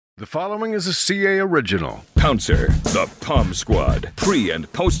The following is a CA original. Pouncer, the Pom Squad, pre-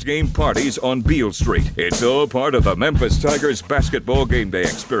 and post-game parties on Beale Street. It's all part of the Memphis Tigers basketball game day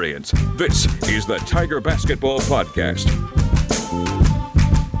experience. This is the Tiger Basketball Podcast.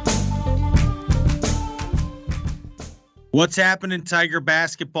 What's happening, Tiger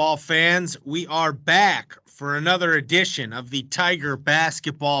basketball fans? We are back for another edition of the Tiger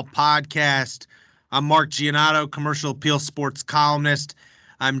Basketball Podcast. I'm Mark Giannotto, Commercial Appeal Sports columnist.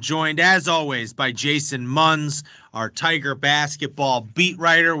 I'm joined, as always, by Jason Munz, our Tiger basketball beat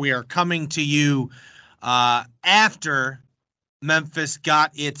writer. We are coming to you after Memphis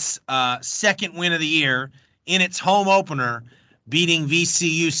got its second win of the year in its home opener, beating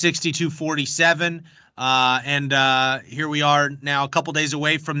VCU 62-47. And here we are now a couple days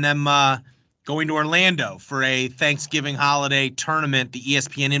away from them going to Orlando for a Thanksgiving holiday tournament, the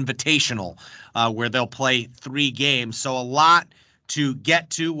ESPN Invitational, where they'll play 3 games. So a lot to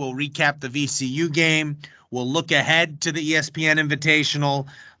get to. We'll recap the VCU game. We'll look ahead to the ESPN Invitational,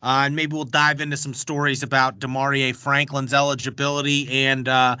 and maybe we'll dive into some stories about Demarie Franklin's eligibility, and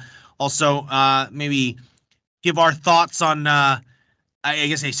also maybe give our thoughts on, I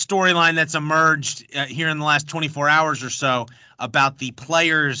guess, a storyline that's emerged here in the last 24 hours or so about the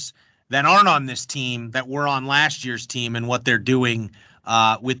players that aren't on this team that were on last year's team and what they're doing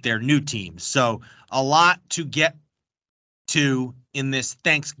with their new teams. So a lot to get to in this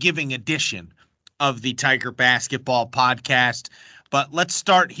Thanksgiving edition of the Tiger Basketball Podcast. But let's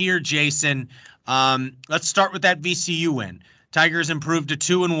start here, Jason. Let's start with that VCU win. Tigers improved to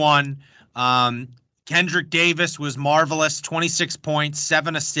 2-1. Kendrick Davis was marvelous, 26 points,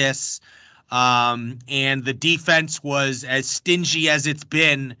 7 assists. And the defense was as stingy as it's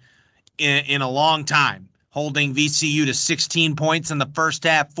been in a long time, holding VCU to 16 points in the first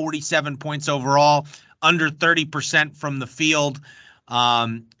half, 47 points overall, under 30% from the field.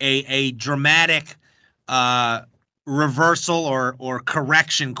 A dramatic reversal or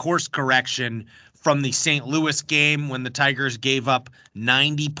correction, course correction from the St. Louis game when the Tigers gave up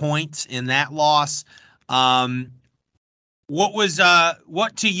 90 points in that loss. What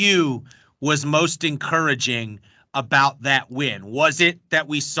to you was most encouraging about that win? Was it that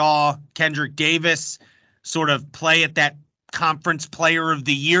we saw Kendrick Davis sort of play at that conference player of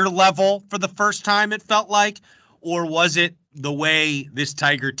the year level for the first time, it felt like, or was it the way this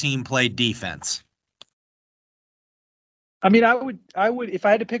Tiger team played defense? I mean, I would, if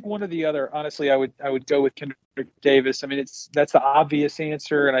I had to pick one or the other, honestly, I would go with Kendrick Davis. I mean, that's the obvious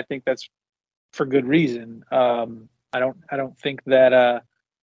answer, and I think that's for good reason. I don't think that,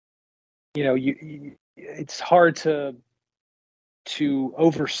 it's hard to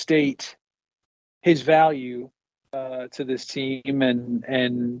overstate his value to this team,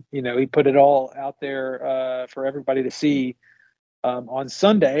 and he put it all out there for everybody to see on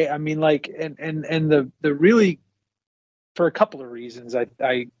Sunday. I mean, and the really, for a couple of reasons,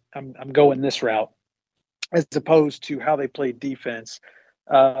 I'm going this route as opposed to how they played defense.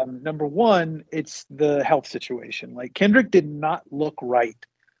 Number one, it's the health situation. Like, Kendrick did not look right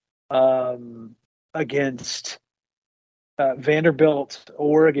against Vanderbilt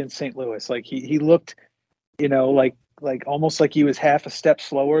or against St. Louis. Like, he looked, like almost like he was half a step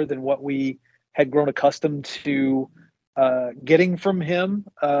slower than what we had grown accustomed to getting from him,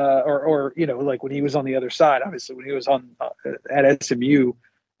 or like when he was on the other side. Obviously, when he was on at SMU,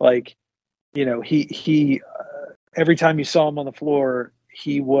 he every time you saw him on the floor,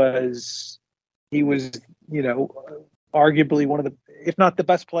 he was arguably one of the, if not the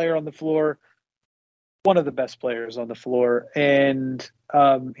best player on the floor, one of the best players on the floor. And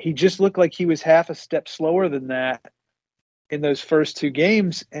he just looked like he was half a step slower than that in those first 2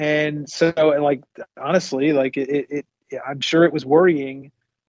 games. And so, honestly, I'm sure it was worrying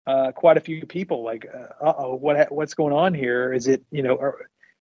quite a few people. What's going on here? Is it,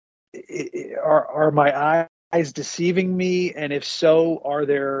 are my eyes deceiving me? And if so,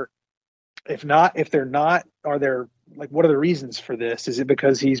 if they're not, are there, what are the reasons for this? Is it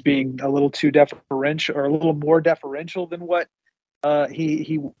because he's being a little too deferential, or a little more deferential than what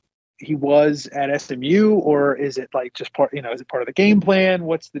he was at SMU, or is it just part, is it part of the game plan?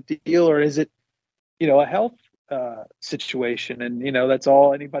 What's the deal? Or is it, a health situation? And, that's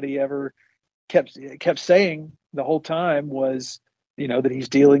all anybody ever kept saying the whole time was, that he's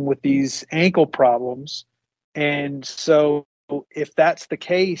dealing with these ankle problems. And so if that's the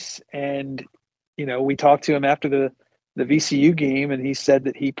case, and, we talked to him after the VCU game, and he said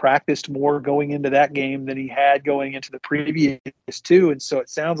that he practiced more going into that game than he had going into the previous 2. And so it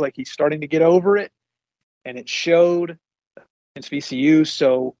sounds like he's starting to get over it, and it showed against VCU.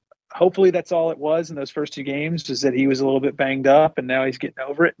 So hopefully that's all it was in those first two games, is that he was a little bit banged up and now he's getting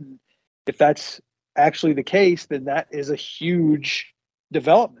over it. And if that's actually the case, then that is a huge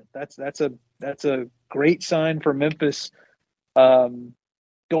development. That's a great sign for Memphis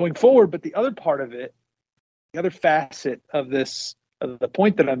going forward. But the other part of it, the other facet of this, of the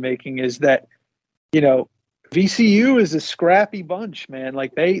point that I'm making, is that, VCU is a scrappy bunch, man.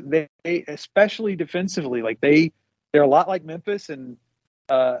 Like they especially defensively, like they're a lot like Memphis and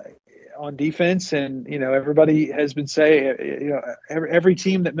on defense. And, everybody has been saying, every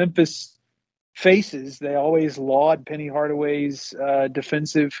team that Memphis faces, they always laud Penny Hardaway's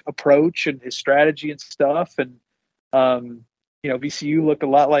defensive approach and his strategy and stuff. And, VCU looked a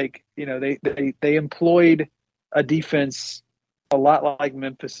lot like, they employed a defense a lot like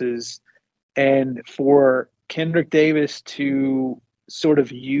Memphis's. And for Kendrick Davis to sort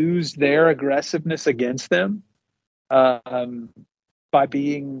of use their aggressiveness against them by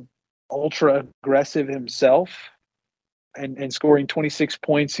being ultra aggressive himself and scoring 26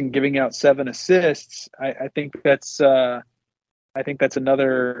 points and giving out 7 assists, I think that's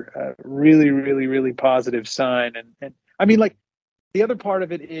another really, really, really positive sign. And I mean, like, the other part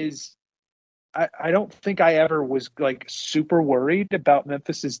of it is I don't think I ever was like super worried about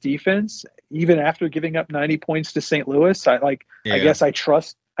Memphis's defense, even after giving up 90 points to St. Louis. I guess I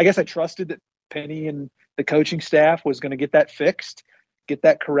trusted that Penny and the coaching staff was going to get that fixed, get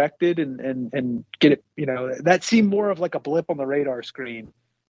that corrected, and get it. That seemed more of like a blip on the radar screen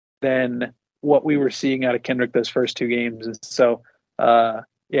than what we were seeing out of Kendrick those first two games. And so,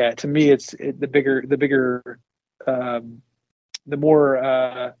 to me, the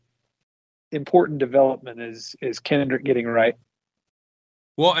more important development is Kendrick getting right.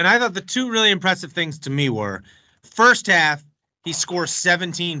 Well, and I thought the two really impressive things to me were, first half, he scores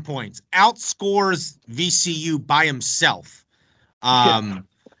 17 points, outscores VCU by himself.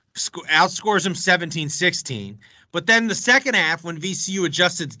 Outscores him 17-16. But then the second half, when VCU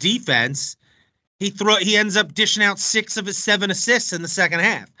adjusts its defense, he ends up dishing out 6 of his 7 assists in the second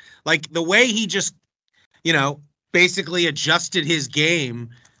half. Like, the way he just, basically adjusted his game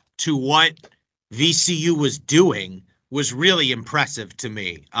to what VCU was doing was really impressive to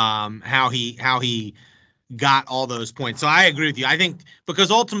me. How he got all those points. So I agree with you. I think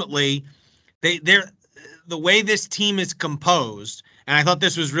because ultimately the way this team is composed, and I thought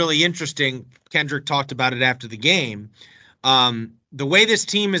this was really interesting. Kendrick talked about it after the game. The way this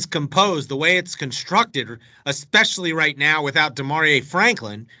team is composed, the way it's constructed, especially right now without Demarie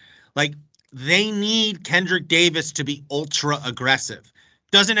Franklin, like, they need Kendrick Davis to be ultra aggressive.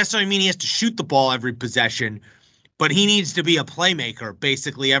 Doesn't necessarily mean he has to shoot the ball every possession, but he needs to be a playmaker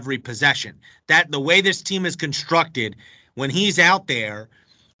basically every possession. That the way this team is constructed, when he's out there,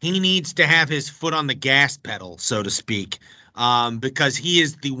 he needs to have his foot on the gas pedal, so to speak, because he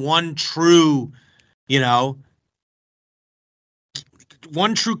is the one true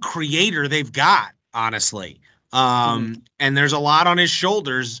creator they've got, honestly. And there's a lot on his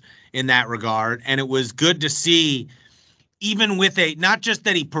shoulders in that regard. And it was good to see, even with not just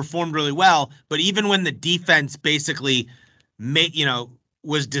that he performed really well, but even when the defense basically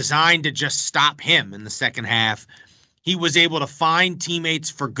was designed to just stop him in the second half, he was able to find teammates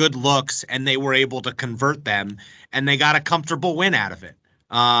for good looks and they were able to convert them and they got a comfortable win out of it.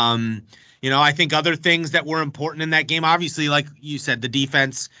 I think other things that were important in that game, obviously, like you said, the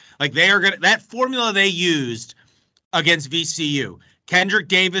defense, like that formula they used against VCU, Kendrick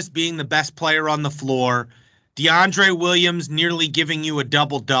Davis being the best player on the floor, DeAndre Williams nearly giving you a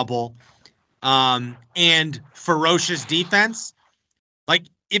double-double, and ferocious defense. Like,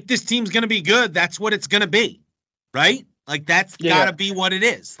 if this team's going to be good, that's what it's going to be, right? Like, that's got to be what it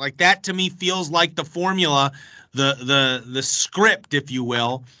is. Like, that to me feels like the formula, the script, if you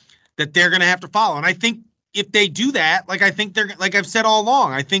will, that they're going to have to follow. And I think if they do that, like I've said all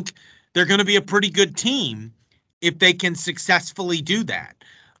along, I think they're going to be a pretty good team if they can successfully do that.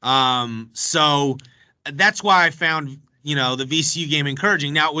 So that's why I found, the VCU game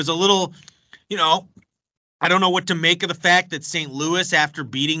encouraging. Now, it was a little, I don't know what to make of the fact that St. Louis, after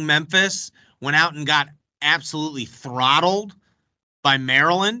beating Memphis, went out and got absolutely throttled by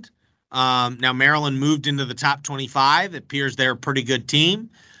Maryland. Now, Maryland moved into the top 25. It appears they're a pretty good team.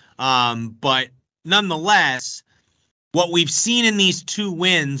 But nonetheless, what we've seen in these 2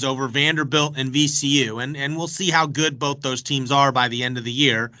 wins over Vanderbilt and VCU, and we'll see how good both those teams are by the end of the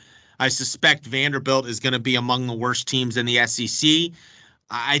year. I suspect Vanderbilt is going to be among the worst teams in the SEC.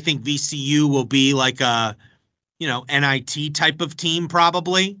 I think VCU will be like a, NIT type of team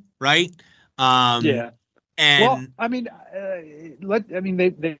probably, right? And well, I mean,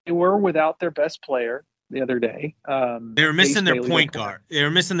 they were without their best player, the other day. They were missing their Bailey, point guard. They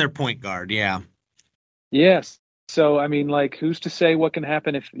were missing their point guard. Yeah. Yes. So, I mean, like, who's to say what can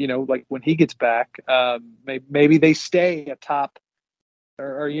happen if, like when he gets back, maybe they stay atop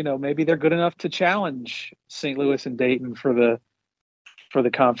or, maybe they're good enough to challenge St. Louis and Dayton for the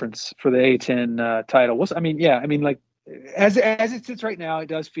conference, for the A10 title. Like as it sits right now, it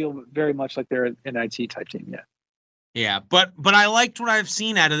does feel very much like they're an NIT type team. Yeah. Yeah. But I liked what I've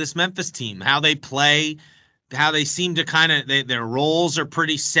seen out of this Memphis team, how they play, how they seem to their roles are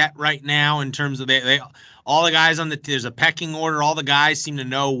pretty set right now in terms of they all the guys there's a pecking order. All the guys seem to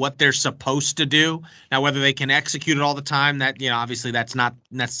know what they're supposed to do. Now, whether they can execute it all the time, that, obviously that's not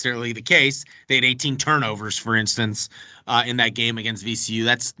necessarily the case. They had 18 turnovers, for instance, in that game against VCU.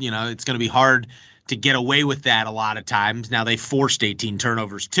 That's, it's going to be hard to get away with that a lot of times. Now, they forced 18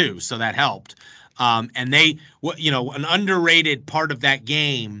 turnovers too, so that helped. And an underrated part of that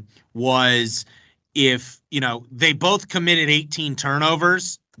game was they both committed 18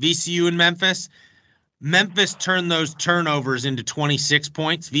 turnovers, VCU and Memphis. Memphis turned those turnovers into 26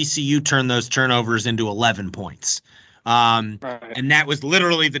 points. VCU turned those turnovers into 11 points. Right. And that was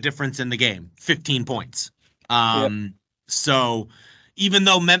literally the difference in the game, 15 points. So even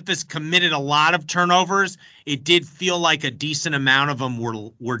though Memphis committed a lot of turnovers, it did feel like a decent amount of them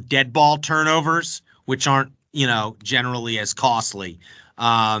were dead ball turnovers, which aren't, generally as costly.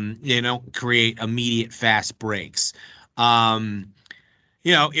 They don't create immediate fast breaks.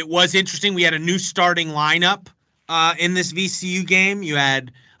 It was interesting. We had a new starting lineup in this VCU game.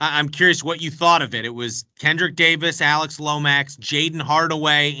 I'm curious what you thought of it. It was Kendrick Davis, Alex Lomax, Jaden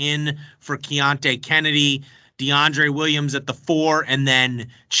Hardaway in for Keontae Kennedy, DeAndre Williams at the 4, and then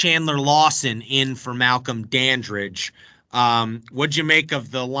Chandler Lawson in for Malcolm Dandridge. What'd you make of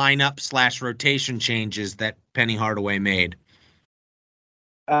the lineup / rotation changes that Penny Hardaway made?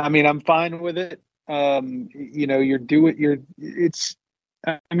 I mean, I'm fine with it. Again,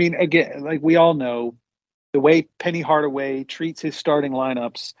 like we all know, the way Penny Hardaway treats his starting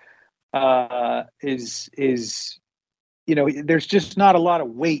lineups is there's just not a lot of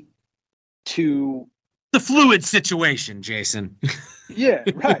weight to the fluid situation, Jason. Yeah,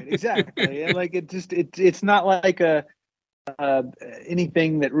 right, exactly. And like it's not like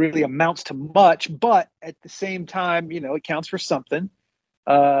anything that really amounts to much, but at the same time, it counts for something.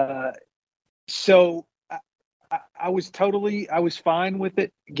 So I was fine with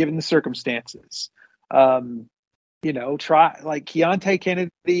it given the circumstances. Keontae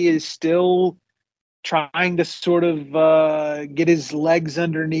Kennedy is still trying to sort of get his legs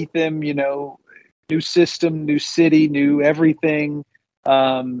underneath him, new system, new city, new everything.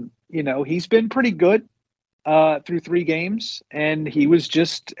 He's been pretty good through 3 games, and he was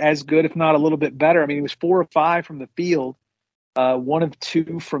just as good, if not a little bit better. I mean, he was 4 of 5 from the field, 1 of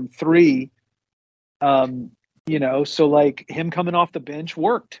 2 from 3. So like him coming off the bench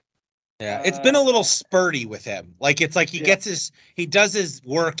worked. Yeah, it's been a little spurty with him. Like it's like he does his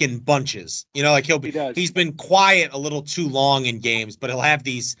work in bunches. He's been quiet a little too long in games, but he'll have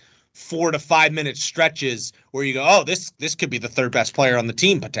these 4 to 5 minute stretches where you go, oh, this could be the third best player on the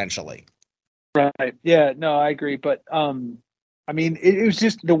team potentially. Right. Yeah, no, I agree. But it was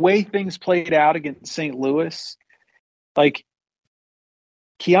just the way things played out against St. Louis. Like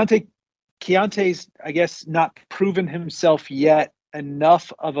Keontae's, I guess, not proven himself yet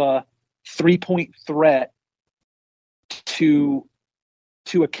enough of a 3-point threat to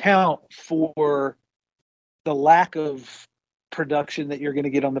account for the lack of production that you're going to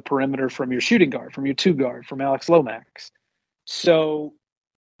get on the perimeter from your shooting guard, from your 2 guard, from Alex Lomax. So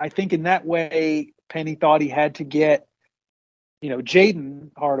I think in that way, Penny thought he had to get,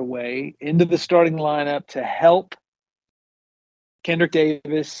 Jaden Hardaway into the starting lineup to help Kendrick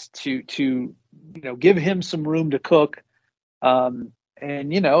Davis to give him some room to cook. It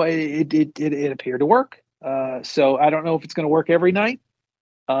appeared to work. So I don't know if it's going to work every night.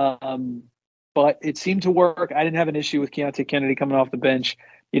 But it seemed to work. I didn't have an issue with Keontae Kennedy coming off the bench.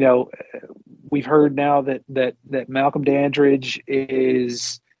 We've heard now that Malcolm Dandridge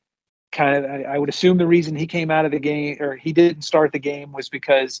is kind of, I would assume the reason he came out of the game or he didn't start the game was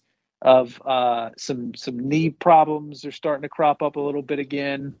because of some knee problems. They're starting to crop up a little bit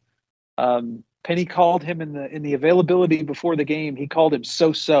again. Penny called him in the availability before the game. He called him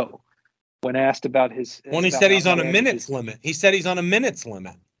so when asked about his. When he said he's on a minutes limit. He said he's on a minutes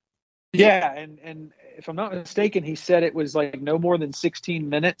limit. Yeah, and if I'm not mistaken, he said it was like no more than 16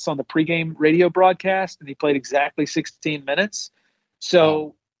 minutes on the pregame radio broadcast, and he played exactly 16 minutes.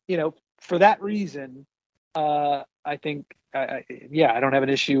 So, for that reason, I think, I don't have an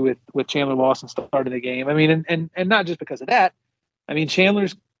issue with Chandler Lawson starting the game. I mean, and not just because of that. I mean,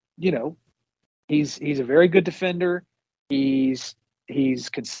 Chandler's, He's a very good defender. He's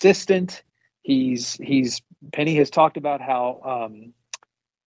consistent. Penny has talked about how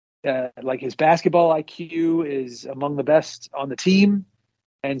like his basketball IQ is among the best on the team.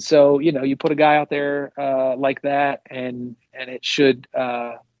 And so, you put a guy out there like that, and it should,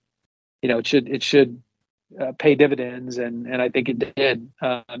 it should pay dividends, and I think it did.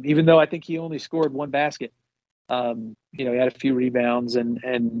 Even though I think he only scored one basket, he had a few rebounds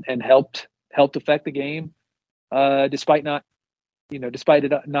and helped affect the game, despite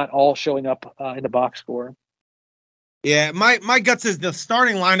it not all showing up in the box score. Yeah, my gut says the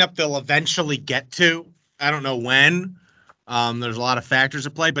starting lineup they'll eventually get to. I don't know when. There's a lot of factors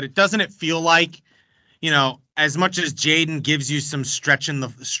at play, but it feel like, as much as Jaden gives you some stretch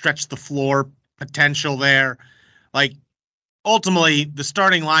the floor potential there, like ultimately the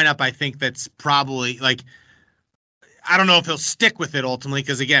starting lineup, I think that's probably like, I don't know if he'll stick with it ultimately,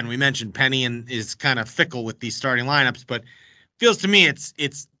 because again, we mentioned Penny and is kind of fickle with these starting lineups, but feels to me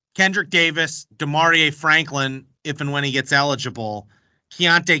it's Kendrick Davis, DeMarie Franklin, if and when he gets eligible,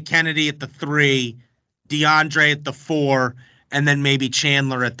 Keontae Kennedy at the 3, DeAndre at the 4, and then maybe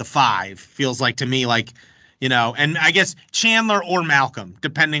Chandler at the 5. Feels like to me like, and I guess Chandler or Malcolm,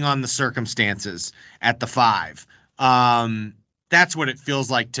 depending on the circumstances, at the 5. That's what it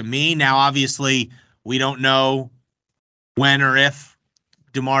feels like to me. Now, obviously, we don't know when or if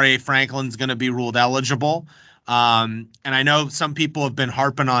DeMarie Franklin's going to be ruled eligible. And I know some people have been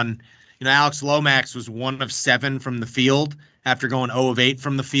harping on, Alex Lomax was 1 of 7 from the field after going 0 of 8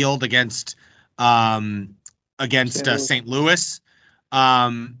 from the field against St. Louis.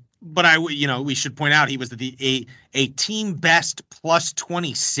 But we should point out he was a team best plus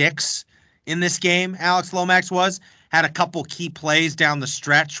 26 in this game. Alex Lomax had a couple key plays down the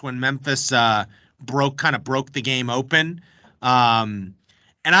stretch when Memphis broke the game open. And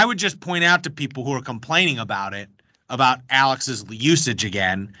I would just point out to people who are complaining about Alex's usage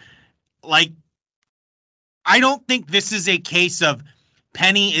again, like, I don't think this is a case of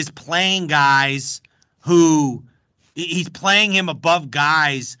Penny is playing guys who he's playing him above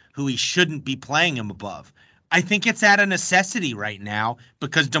guys who he shouldn't be playing him above. I think it's at a necessity right now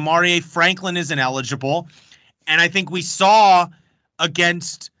because DeMarie Franklin isn't eligible. And I think we saw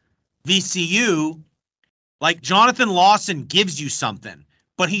against VCU, like, Jonathan Lawson gives you something,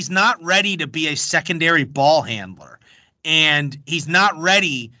 but he's not ready to be a secondary ball handler. And he's not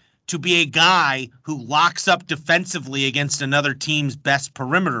ready to be a guy who locks up defensively against another team's best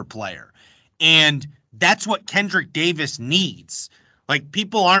perimeter player. And that's what Kendrick Davis needs. Like,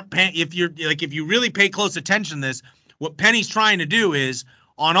 people aren't paying, if you really pay close attention to this, what Penny's trying to do is,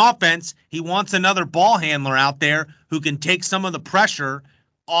 on offense, he wants another ball handler out there who can take some of the pressure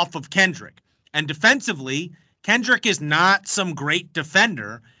off of Kendrick. And defensively, Kendrick is not some great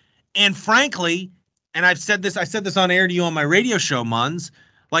defender. And frankly, and I said this on air to you on my radio show, Munz,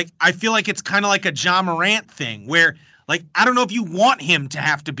 like, I feel like it's kind of like a Ja Morant thing where, like, I don't know if you want him to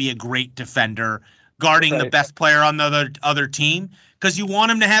have to be a great defender guarding the best player on the other team, because you want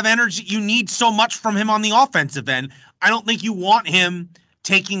him to have energy. You need so much from him on the offensive end. I don't think you want him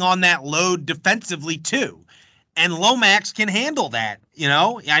taking on that load defensively too. And Lomax can handle that.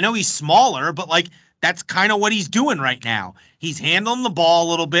 I know he's smaller, but like, that's kind of what he's doing right now. He's handling the ball a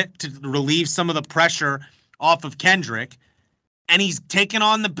little bit to relieve some of the pressure off of Kendrick. And he's taken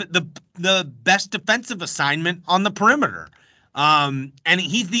on the best defensive assignment on the perimeter. And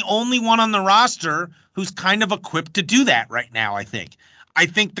he's the only one on the roster who's kind of equipped to do that right now, I think. I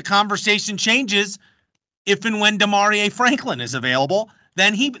think the conversation changes if and when DeMarie Franklin is available.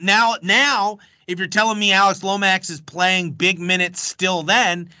 Then now, if you're telling me Alex Lomax is playing big minutes still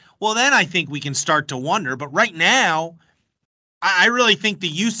then I think we can start to wonder. But right now, I really think the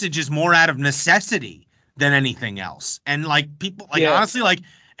usage is more out of necessity than anything else. And like, people, like, honestly, like,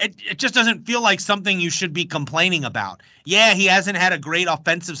 it just doesn't feel like something you should be complaining about. Yeah, he hasn't had a great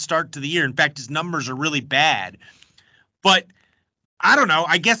offensive start to the year. In fact, his numbers are really bad. But I don't know.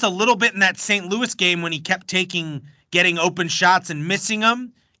 I guess a little bit in that St. Louis game when he kept getting open shots and missing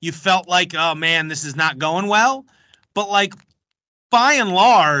them, you felt like, oh man, this is not going well. But like, by and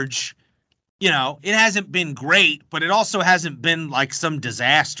large, it hasn't been great, but it also hasn't been like some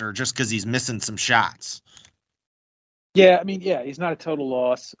disaster just because he's missing some shots. Yeah, I mean, he's not a total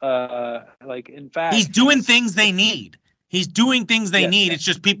loss. Like, in fact, he's doing things they need. It's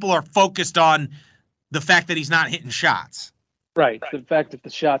just people are focused on the fact that he's not hitting shots. Right. The fact that the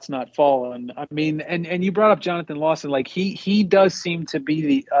shot's not falling. I mean, and you brought up Jonathan Lawson. Like, he does seem to be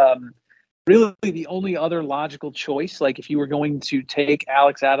the really the only other logical choice. Like, if you were going to take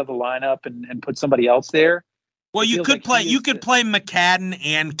Alex out of the lineup and put somebody else there. Well, you could play McCadden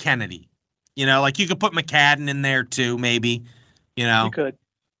and Kennedy. You know, like you could put McCadden in there too, maybe. You know, You could.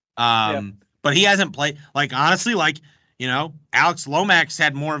 But he hasn't played. Like honestly, Alex Lomax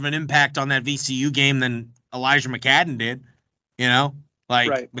had more of an impact on that VCU game than Elijah McCadden did. You know,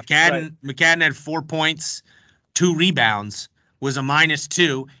 like McCadden had 4 points, 2 rebounds, was a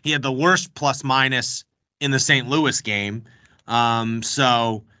 -2. He had the worst plus-minus in the St. Louis game.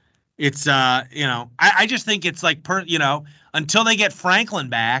 So it's I just think it's like until they get Franklin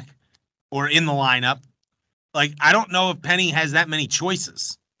back or in the lineup, like I don't know if Penny has that many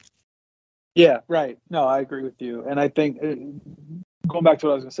choices. Yeah, right. No, I agree with you, and I think going back to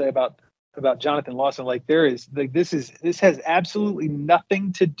what I was going to say about Jonathan Lawson, like this has absolutely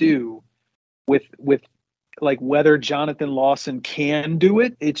nothing to do with like whether Jonathan Lawson can do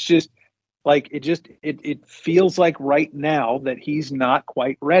it. It's just like it feels like right now that he's not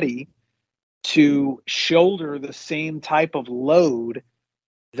quite ready to shoulder the same type of load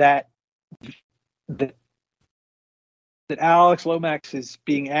that Alex Lomax is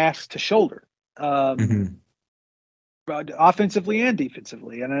being asked to shoulder, offensively and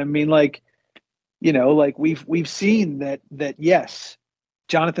defensively. And I mean, like we've seen that yes,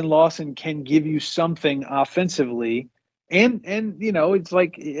 Jonathan Lawson can give you something offensively, and it's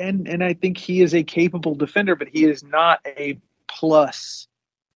like and I think he is a capable defender, but he is not a plus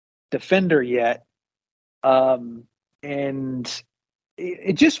defender yet. And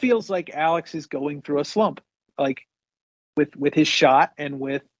it just feels like Alex is going through a slump, like with his shot and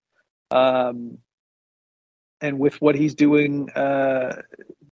with what he's doing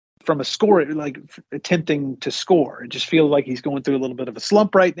from a score, like attempting to score. It just feels like he's going through a little bit of a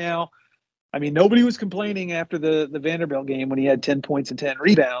slump right now. I mean, nobody was complaining after the Vanderbilt game when he had 10 points and 10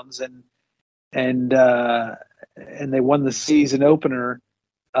 rebounds and they won the season opener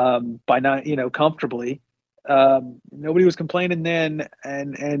by not, comfortably. Nobody was complaining then,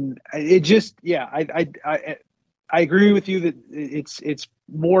 and it just, I agree with you that it's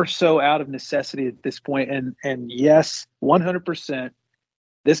more so out of necessity at this point. And yes, 100%,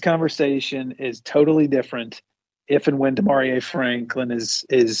 this conversation is totally different if and when Demarie Franklin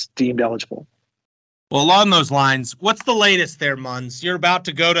is deemed eligible. Well, along those lines, what's the latest there, Muns? You're about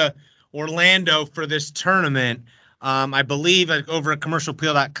to go to Orlando for this tournament. I believe over at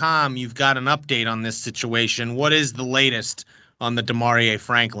commercialappeal.com, you've got an update on this situation. What is the latest on the Demarie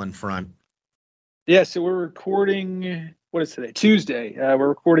Franklin front? Yeah, so we're recording, what is today? Tuesday. We're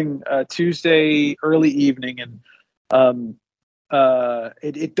recording Tuesday early evening, and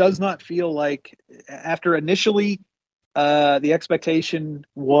it does not feel like, after initially the expectation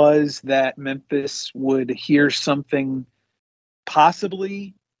was that Memphis would hear something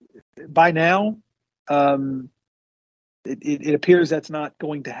possibly by now. It appears that's not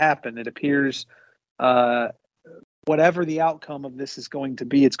going to happen. It appears whatever the outcome of this is going to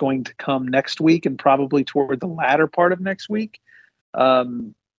be, it's going to come next week and probably toward the latter part of next week.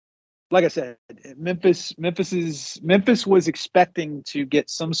 Like I said, Memphis was expecting to get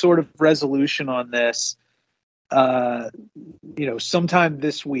some sort of resolution on this, sometime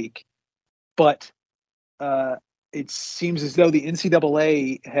this week, but it seems as though the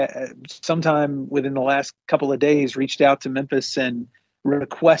NCAA sometime within the last couple of days reached out to Memphis and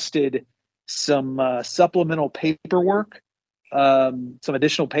requested some supplemental paperwork, some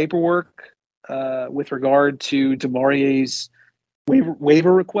additional paperwork with regard to Demarie's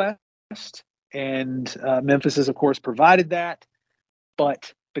waiver request. And Memphis has, of course, provided that.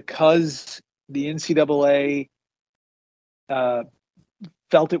 But because the NCAA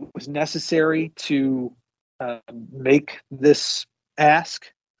felt it was necessary to make this ask,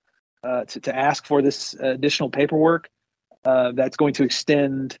 to ask for this additional paperwork, that's going to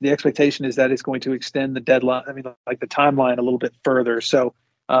extend, the expectation is that it's going to extend the deadline, the timeline a little bit further. So,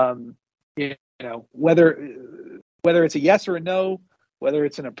 whether it's a yes or a no, whether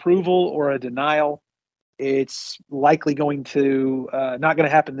it's an approval or a denial, it's likely going to not going to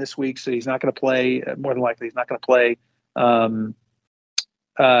happen this week. So he's not going to play. More than likely, he's not going to play in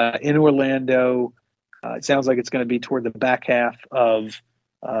Orlando. It sounds like it's going to be toward the back half of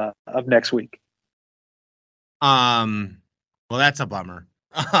next week. Well, that's a bummer.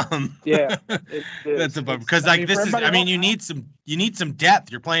 Yeah, that's a bummer because you need some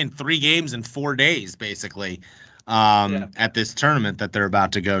depth. You're playing 3 games in 4 days, basically, at this tournament that they're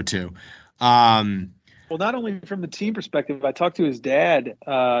about to go to. Well, not only from the team perspective, I talked to his dad,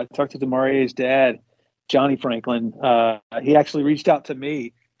 talked to Demarie's dad, Johnny Franklin. He actually reached out to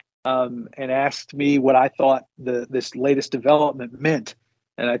me and asked me what I thought this latest development meant.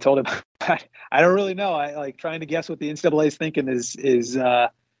 And I told him, I don't really know. I like trying to guess what the NCAA is thinking is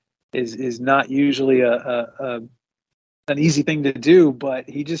not usually an an easy thing to do, but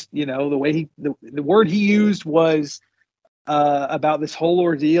he just, the way the word he used was about this whole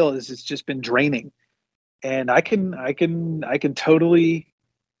ordeal is it's just been draining. And I can totally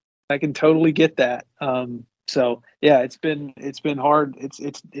get that. So yeah, it's been hard.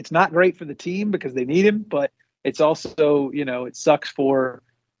 It's not great for the team because they need him, but it's also, it sucks for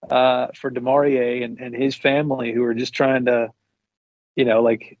DeMaurier and his family who are just trying to,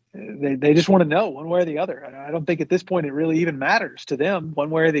 they just want to know one way or the other. I don't think at this point it really even matters to them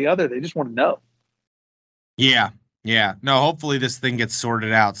one way or the other. They just want to know. Yeah. No, hopefully this thing gets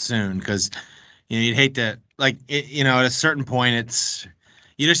sorted out soon because, you'd hate to, at a certain point,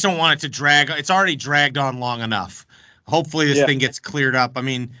 you just don't want it to drag. It's already dragged on long enough. Hopefully this thing gets cleared up. I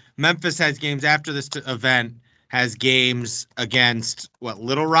mean, Memphis has games after this event, has games against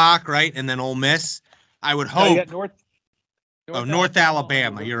Little Rock, right? And then Ole Miss. I would hope. North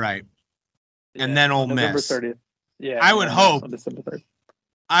Alabama. You're right. Yeah, and then Ole Miss. November 30th. Yeah. I would hope. On December 3rd.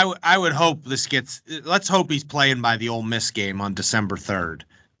 I would hope this gets. Let's hope he's playing by the Ole Miss game on December 3rd.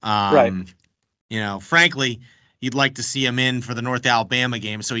 Right. Frankly, you'd like to see him in for the North Alabama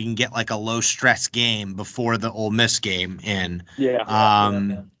game so he can get a low stress game before the Ole Miss game. And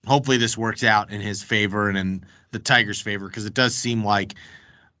hopefully this works out in his favor and in the Tigers' favor because it does seem like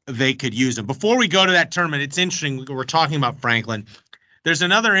they could use him. Before we go to that tournament, it's interesting. We're talking about Franklin. There's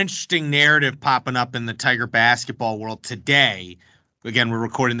another interesting narrative popping up in the Tiger basketball world today. Again, we're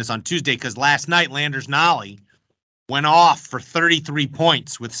recording this on Tuesday because last night Landers Nolley went off for 33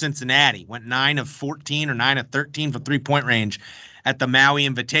 points with Cincinnati. Went 9 of 14 or 9 of 13 from three-point range at the Maui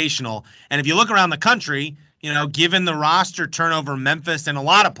Invitational. And if you look around the country, given the roster turnover Memphis and a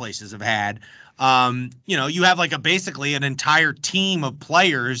lot of places have had, you have basically an entire team of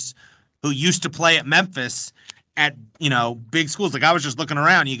players who used to play at Memphis at, big schools. I was just looking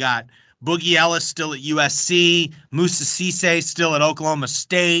around. You got Boogie Ellis still at USC, Moussa Cisse still at Oklahoma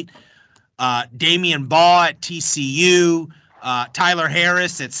State, Damian Baugh at TCU, Tyler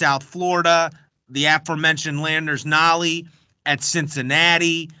Harris at South Florida, the aforementioned Landers Nolley at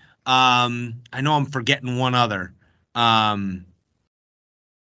Cincinnati. I know I'm forgetting one other. But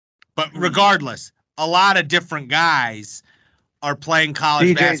regardless, a lot of different guys are playing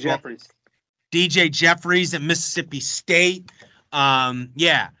college basketball. DJ Jeffries at Mississippi State.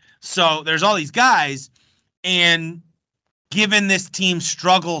 So there's all these guys, and given this team's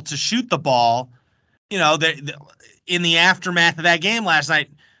struggle to shoot the ball, in the aftermath of that game last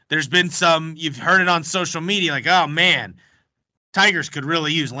night, there's been you've heard it on social media, oh man, Tigers could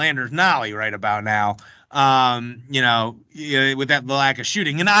really use Landers Nolley right about now, with the lack of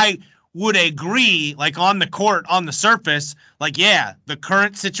shooting. And I would agree, on the court, on the surface, the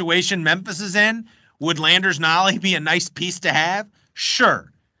current situation Memphis is in, would Landers Nolley be a nice piece to have? Sure.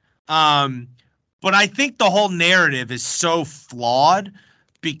 But I think the whole narrative is so flawed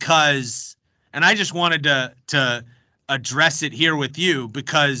because, and I just wanted to address it here with you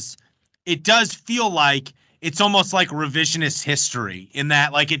because it does feel like it's almost like revisionist history in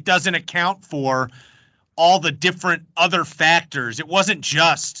that, it doesn't account for all the different other factors. It wasn't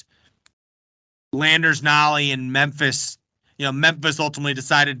just Landers Nolley and Memphis. Memphis ultimately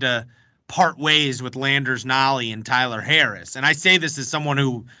decided to part ways with Landers Nolley and Tyler Harris. And I say this as someone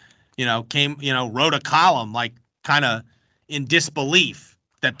who, wrote a column kind of in disbelief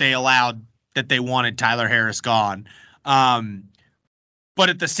that they wanted Tyler Harris gone. But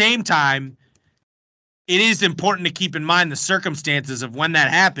at the same time, it is important to keep in mind the circumstances of when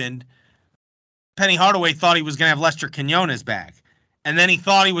that happened. Penny Hardaway thought he was going to have Lester Quinones back. And then he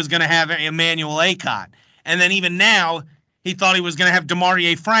thought he was going to have Emmanuel Acott. And then even now, he thought he was going to have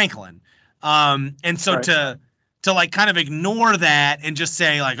DeMaurier Franklin. And so right. to kind of ignore that and just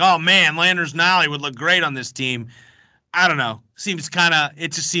say oh man, Landers Nolley would look great on this team. I don't know.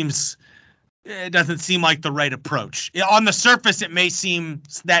 It doesn't seem like the right approach. On the surface, it may seem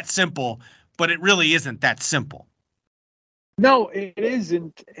that simple, but it really isn't that simple. No, it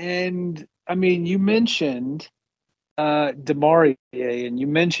isn't. And I mean, you mentioned DeMaurier and you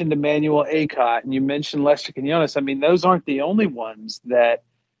mentioned Emmanuel Acott and you mentioned Lester Quinones. I mean, those aren't the only ones that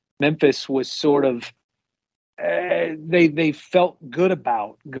Memphis was sort of they felt good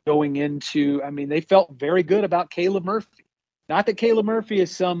about going into. I mean, they felt very good about Caleb Murphy. Not that Caleb Murphy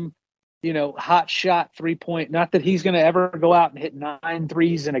is some, hot shot 3-point. Not that he's going to ever go out and hit 9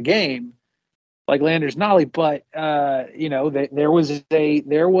 threes in a game like Landers Nolley, but there was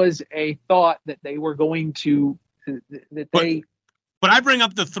a thought that they were going to But I bring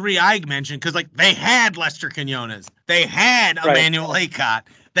up the three I mentioned because they had Lester Quinones, they had Emmanuel Acott.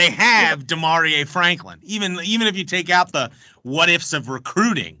 They have DeMaurier Franklin. Even if you take out the what ifs of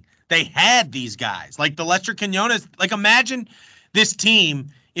recruiting, they had these guys. Like the Lester Quinones. Like imagine this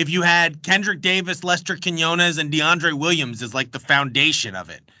team if you had Kendrick Davis, Lester Quinones, and DeAndre Williams as like the foundation of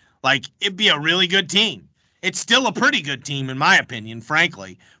it. Like it'd be a really good team. It's still a pretty good team in my opinion,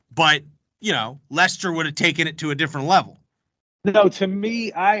 frankly. But, Lester would have taken it to a different level. No, to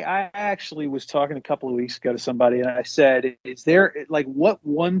me, I actually was talking a couple of weeks ago to somebody, and I said, is there, like, what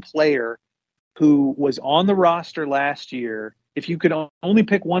one player who was on the roster last year, if you could only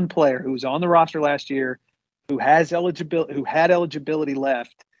pick one player who was on the roster last year, who had eligibility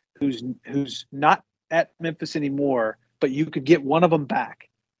left, who's not at Memphis anymore, but you could get one of them back,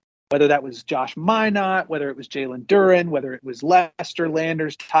 whether that was Josh Minot, whether it was Jalen Duren, whether it was Lester,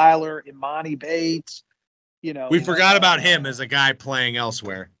 Landers, Tyler, Imani Bates, we forgot about him as a guy playing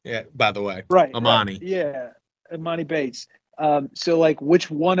elsewhere. Yeah, by the way, right, Imani. Right, yeah, Imani Bates. So, like,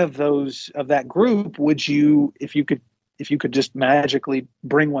 which one of that group would you, if you could just magically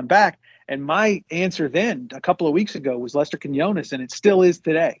bring one back? And my answer then, a couple of weeks ago, was Lester Quinones, and it still is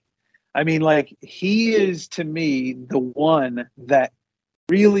today. I mean, like, he is to me the one that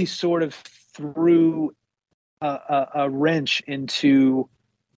really sort of threw a wrench into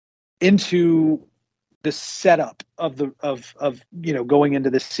the setup of going into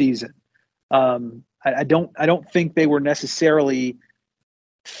this season. I don't think they were necessarily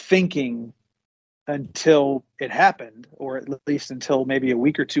thinking until it happened, or at least until maybe a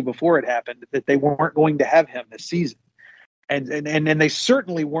week or two before it happened, that they weren't going to have him this season. And they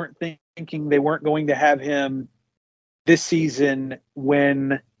certainly weren't thinking they weren't going to have him this season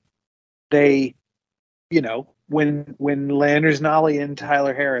when they, when Landers Nolley and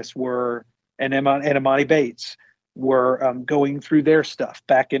Tyler Harris were, and Imani Bates were going through their stuff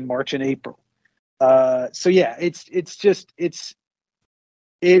back in March and April. So yeah, it's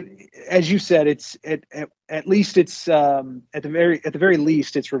as you said, it's at least it's at the very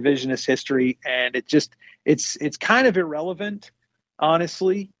least it's revisionist history, and it's kind of irrelevant,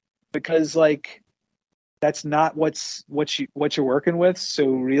 honestly, because like that's not what you're working with. So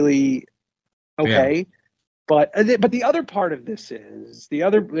really, okay. Yeah. But the other part of this is the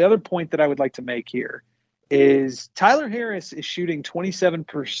other point that I would like to make here is Tyler Harris is shooting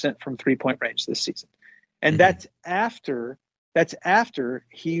 27% from 3-point range this season, and that's after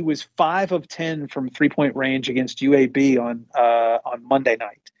he was 5 of 10 from 3-point range against UAB on Monday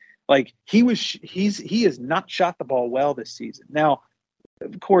night. Like he has not shot the ball well this season. Now,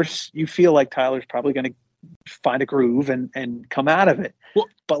 of course, you feel like Tyler's probably going to find a groove and come out of it. Well,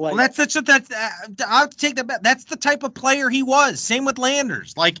 but like I'll take that back. That's the type of player he was. Same with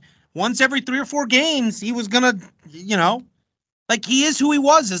Landers. Like once every 3 or 4 games, he was gonna, like he is who he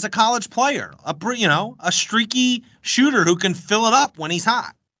was as a college player. A streaky shooter who can fill it up when he's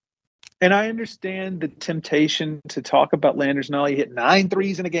hot. And I understand the temptation to talk about Landers Nolley. He hit 9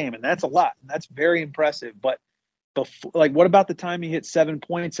 threes in a game, and that's a lot. And that's very impressive. But what about the time he hit 7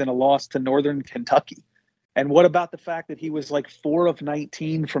 points in a loss to Northern Kentucky? And what about the fact that he was like 4 of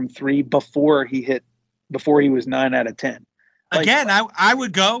 19 from 3 before he was 9 out of 10? Like, again, I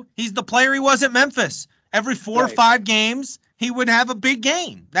would go, he's the player he was at Memphis. Every 4 or 5 games, he would have a big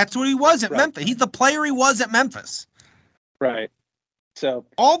game. That's what he was at Memphis. He's the player he was at Memphis. Right. So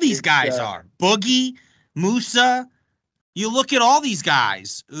all these guys are. Boogie, Musa. You look at all these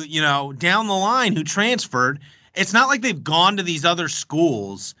guys, down the line who transferred. It's not like they've gone to these other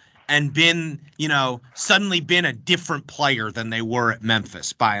schools and been, suddenly been a different player than they were at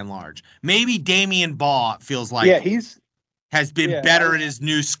Memphis, by and large. Maybe Damian Baugh feels like has been better at his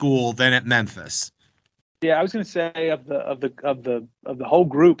new school than at Memphis. Yeah, I was going to say of the whole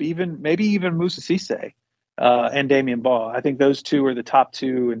group, maybe even Musa Cisse and Damian Baugh. I think those two are the top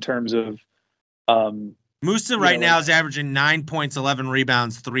 2 in terms of. Musa now is averaging 9 points, 11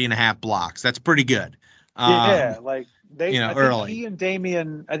 rebounds, 3.5 blocks. That's pretty good. Like. I early.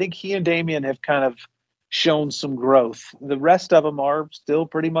 think he and Damian have kind of shown some growth. The rest of them are still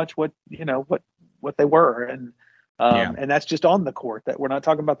pretty much what they were, and that's just on the court. That we're not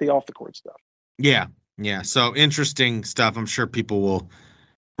talking about the off the court stuff. Yeah. So interesting stuff. I'm sure people will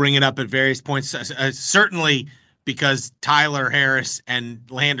bring it up at various points. Certainly because Tyler Harris and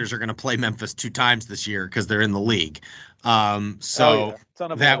Landers are going to play Memphis 2 times this year because they're in the league.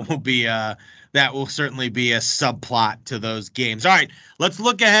 That will certainly be a subplot to those games. All right, let's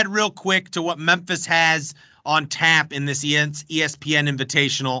look ahead real quick to what Memphis has on tap in this ESPN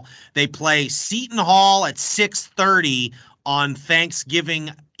Invitational. They play Seton Hall at 6:30 on Thanksgiving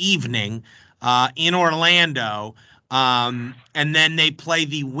evening in Orlando. And then they play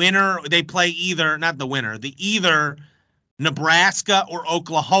the winner. They play either Nebraska or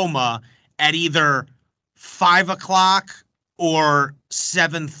Oklahoma at either 5 o'clock or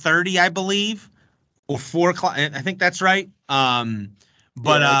 7:30, I believe, or 4 o'clock. I think that's right. On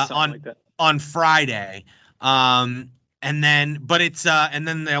Friday. And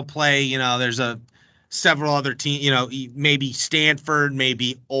then they'll play, there's several other teams, maybe Stanford,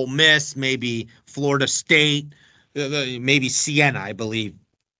 maybe Ole Miss, maybe Florida State, maybe Siena, I believe,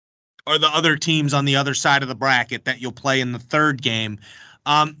 are the other teams on the other side of the bracket that you'll play in the third game.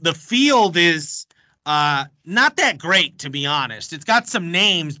 The field is not that great, to be honest. It's got some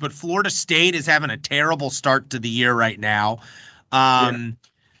names, but Florida State is having a terrible start to the year right now. Honestly,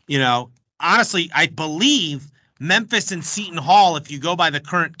 I believe Memphis and Seton Hall, if you go by the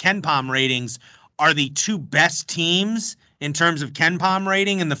current KenPom ratings, are the two best teams in terms of KenPom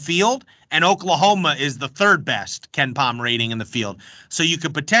rating in the field, and Oklahoma is the third best KenPom rating in the field. So you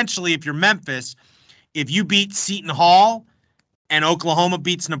could potentially, if you're Memphis, if you beat Seton Hall and Oklahoma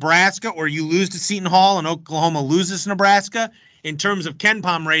beats Nebraska, or you lose to Seton Hall and Oklahoma loses Nebraska, in terms of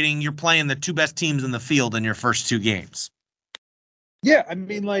KenPom rating, you're playing the two best teams in the field in your first two games. Yeah, I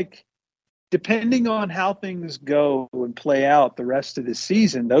mean, depending on how things go and play out the rest of the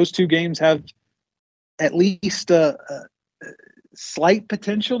season, those two games have at least a slight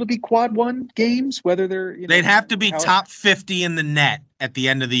potential to be quad one games, whether they're, they'd have to be top 50 in the net at the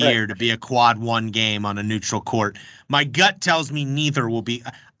end of the year to be a quad one game on a neutral court. My gut tells me neither will be.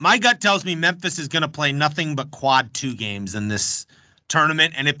 My gut tells me Memphis is going to play nothing but quad two games in this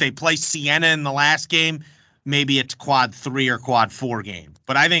tournament. And if they play Siena in the last game, maybe it's quad three or quad four game.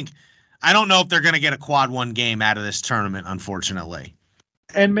 But I don't know if they're going to get a quad one game out of this tournament, unfortunately.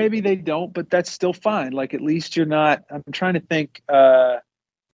 And maybe they don't, but that's still fine. At least you're not. I'm trying to think.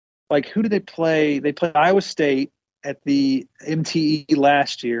 Who do they play? They played Iowa State at the MTE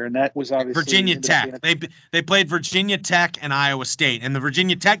last year, and that was obviously Virginia Tech. They played Virginia Tech and Iowa State, and the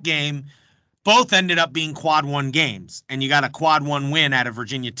Virginia Tech game both ended up being quad one games, and you got a quad one win out of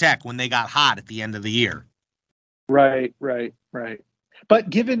Virginia Tech when they got hot at the end of the year. Right. But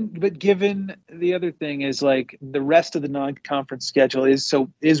given the other thing is the rest of the non-conference schedule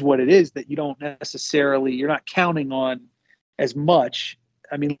is what it is, that you don't necessarily, you're not counting on as much.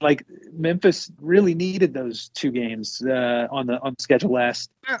 I mean, Memphis really needed those two games on the schedule last.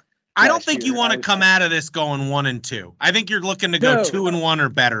 I don't think you want to come out of this going 1-2. I think you're looking to go 2-1 or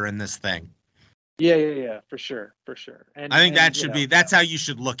better in this thing. Yeah, for sure. And I think that's how you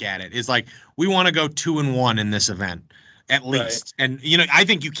should look at it. Is we want to go 2-1 in this event. At least. Right. And, I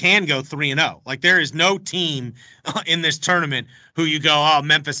think you can go 3-0. There is no team in this tournament who you go, oh,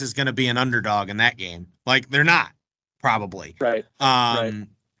 Memphis is going to be an underdog in that game. They're not, probably. Right. And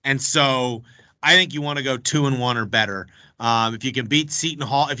so I think you want to go 2-1 or better. If you can beat Seton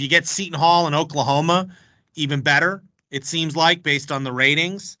Hall, if you get Seton Hall and Oklahoma, even better, it seems like, based on the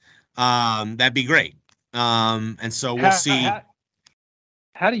ratings, that'd be great. And so we'll see.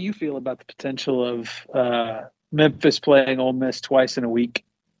 How do you feel about the potential of Memphis playing Ole Miss twice in a week?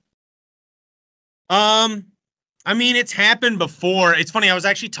 I mean, it's happened before. It's funny. I was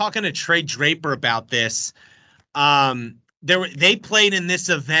actually talking to Trey Draper about this. They played in this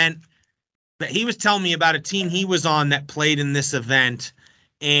event, but he was telling me about a team he was on that played in this event,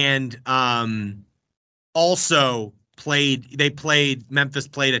 and also Memphis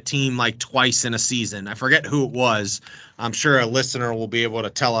played a team twice in a season. I forget who it was. I'm sure a listener will be able to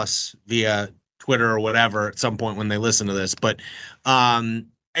tell us via Twitter or whatever at some point when they listen to this, but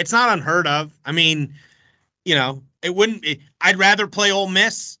it's not unheard of. I mean, it wouldn't be, I'd rather play Ole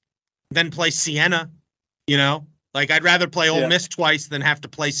Miss than play Siena, I'd rather play Ole Miss twice than have to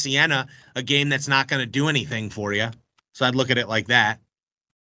play Siena, a game that's not going to do anything for you. So I'd look at it like that.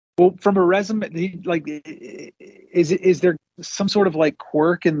 Well, from a resume, is there some sort of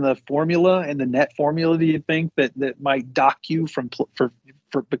quirk in the formula, in the net formula, do you think that might dock you for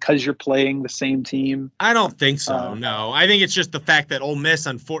because you're playing the same team? I don't think so. No, I think it's just the fact that Ole Miss,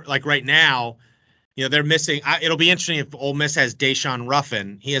 right now, they're missing. It'll be interesting if Ole Miss has Deshaun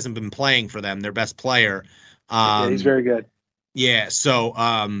Ruffin. He hasn't been playing for them, their best player. He's very good. Yeah, so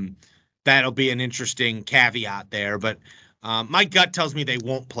that'll be an interesting caveat there. But my gut tells me they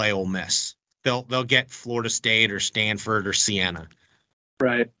won't play Ole Miss. They'll get Florida State or Stanford or Siena.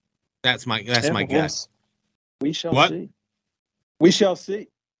 Right. That's my guess. We shall see. We shall see.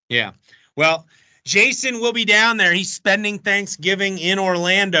 Yeah. Well, Jason will be down there. He's spending Thanksgiving in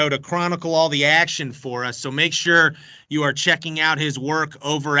Orlando to chronicle all the action for us. So make sure you are checking out his work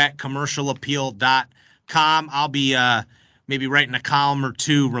over at commercialappeal.com. I'll be maybe writing a column or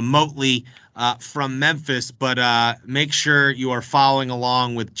two remotely from Memphis, but make sure you are following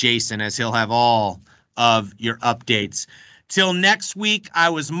along with Jason as he'll have all of your updates. Till next week, I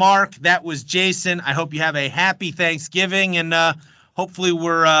was Mark. That was Jason. I hope you have a happy Thanksgiving, and hopefully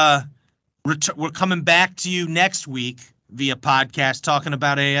we're coming back to you next week via podcast talking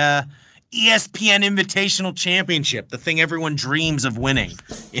about a ESPN Invitational Championship, the thing everyone dreams of winning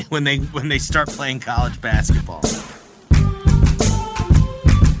when they start playing college basketball.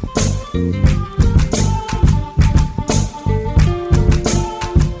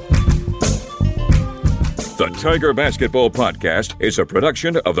 The Tiger Basketball Podcast is a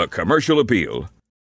production of The Commercial Appeal.